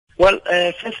Well,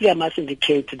 firstly, I must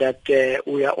indicate that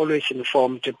we are always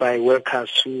informed by workers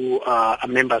who are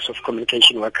members of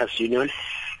Communication Workers Union.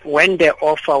 When the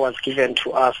offer was given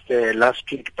to us last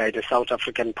week by the South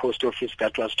African Post Office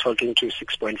that was talking to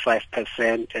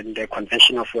 6.5% and the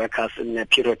Convention of Workers in a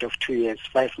period of 2 years,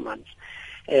 5 months,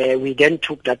 we then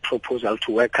took that proposal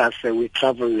to workers. We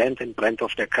traveled length and breadth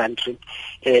of the country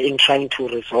in trying to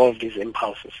resolve these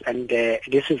impulses. And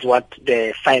this is what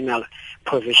the final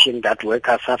position that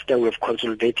workers, after we've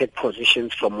consolidated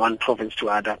positions from one province to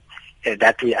other,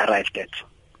 that we arrived at.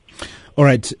 All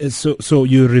right. So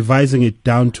you're revising it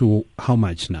down to how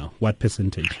much now? What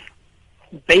percentage?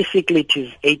 Basically, it is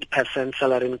 8%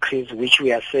 salary increase, which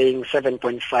we are saying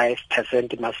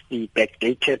 7.5% must be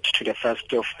backdated to the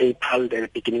 1st of April, the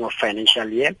beginning of financial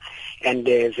year, and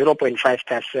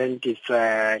 0.5% is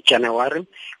January,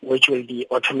 which will be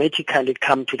automatically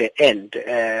come to the end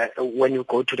when you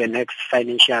go to the next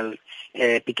financial,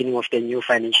 beginning of the new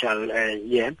financial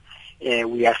year.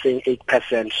 We are saying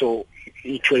 8%, so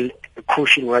it will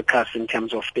cushion workers in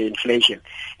terms of the inflation,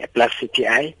 plus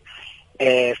CPI.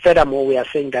 Furthermore, we are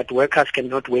saying that workers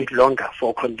cannot wait longer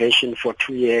for conversion for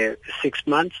 2 years, 6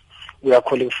 months. We are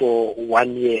calling for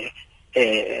 1 year,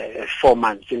 4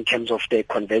 months in terms of the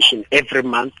conversion. Every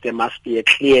month there must be a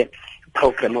clear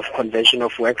program of conversion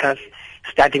of workers,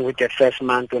 starting with the first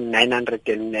month on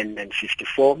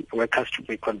 954 workers to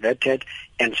be converted,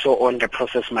 and so on. The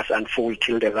process must unfold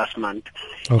till the last month.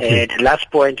 Okay. The last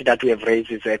point that we have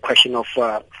raised is a question of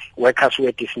workers who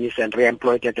are dismissed and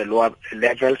re-employed at the lower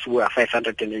levels, who are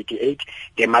 588.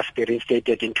 They must be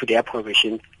reinstated into their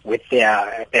position with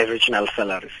their original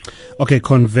salaries. Okay,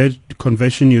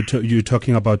 conversion, you're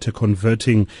talking about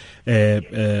converting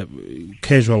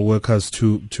casual workers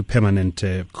to permanent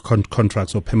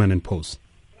contracts or permanent posts.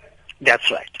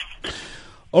 That's right.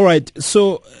 All right.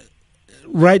 So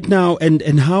right now,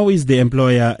 and how is the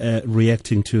employer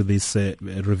reacting to this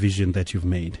revision that you've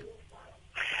made?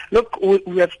 Look,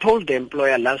 we have told the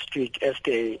employer last week as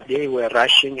they were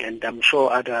rushing, and I'm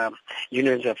sure other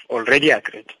unions have already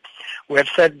agreed. We have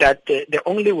said that the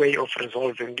only way of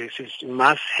resolving this is you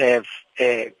must have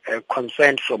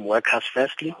consent from workers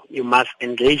firstly. You must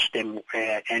engage them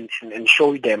and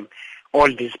show them all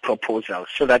these proposals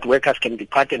so that workers can be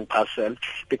part and parcel,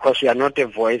 because we are not a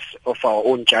voice of our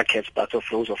own jackets but of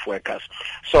those of workers.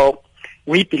 So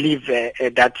we believe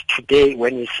that today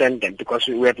when we send them, because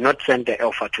we have not sent the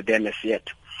offer to them as yet,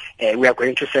 we are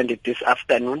going to send it this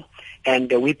afternoon, and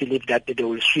we believe that they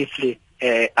will swiftly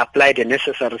apply the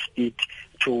necessary speed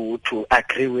to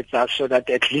agree with us so that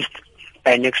at least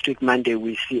by next week, Monday,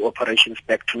 we see operations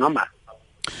back to normal.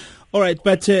 All right,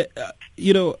 but,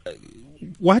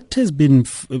 what has been,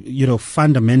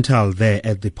 fundamental there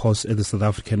at the South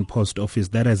African Post Office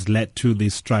that has led to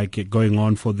this strike going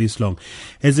on for this long?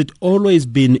 Has it always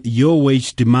been your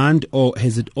wage demand, or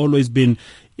has it always been,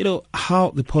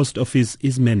 how the Post Office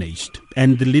is managed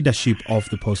and the leadership of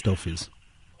the Post Office?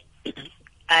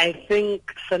 I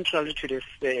think centrally to this,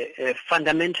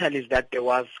 fundamental is that there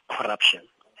was corruption.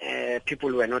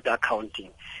 People were not accounting.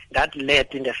 That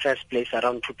led in the first place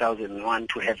around 2001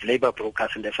 to have labor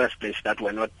brokers in the first place that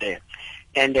were not there.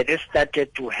 And they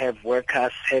started to have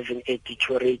workers having a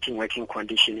deteriorating working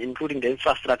condition, including the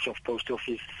infrastructure of post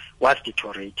office was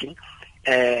deteriorating.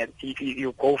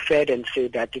 You go further and say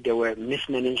that there were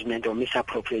mismanagement or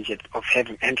misappropriation of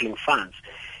handling funds,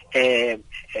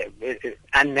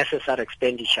 unnecessary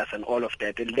expenditures and all of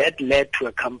that. That led to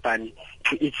a company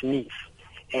to its knees.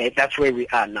 That's where we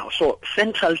are now. So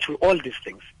central to all these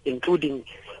things, including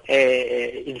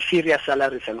inferior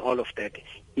salaries and all of that,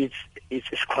 is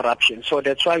corruption. So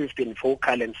that's why we've been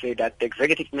vocal and say that the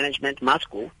executive management must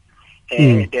go,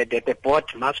 the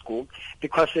board must go,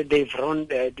 because they've run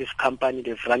this company,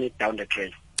 they've run it down the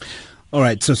drain. All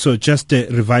right, so just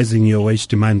revising your wage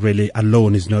demand really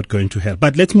alone is not going to help.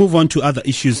 But let's move on to other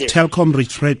issues. Yes. Telkom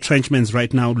retrenchments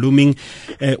right now looming.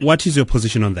 What is your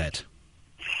position on that?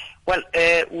 Well,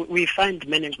 we find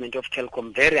management of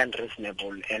Telkom very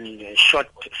unreasonable and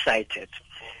short-sighted.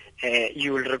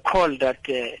 You will recall that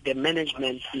the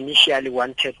management initially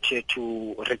wanted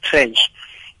to retrench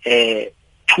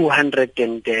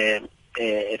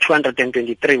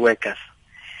 223 workers.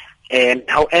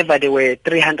 However, there were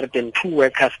 302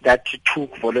 workers that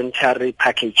took voluntary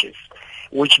packages,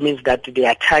 which means that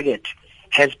their target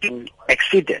has been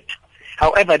exceeded.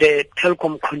 However, the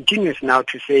Telkom continues now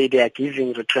to say they are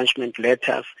giving retrenchment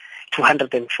letters to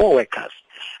 104 workers,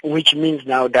 which means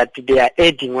now that they are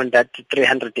adding on that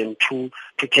 302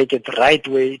 to take it the right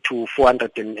way to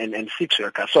 406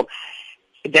 workers. So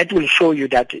that will show you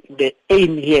that the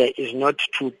aim here is not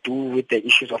to do with the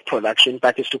issues of production,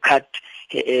 but is to cut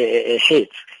heads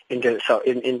in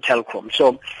telecom.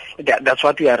 So that's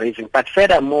what we are raising. But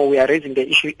furthermore, we are raising the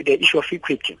issue of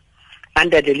equity.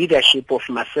 Under the leadership of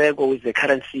Masego, who is the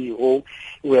current CEO,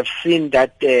 we have seen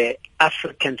that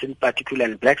Africans in particular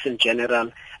and blacks in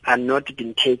general are not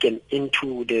being taken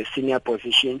into the senior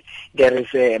position. There is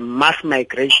a mass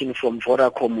migration from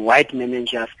Vodacom white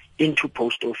managers into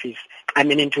post office,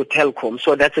 into telecom.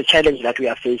 So that's a challenge that we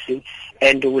are facing,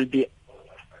 and will be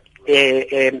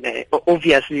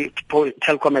obviously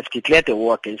Telkom has declared a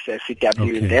war against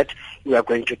CW, and that we are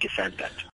going to defend that.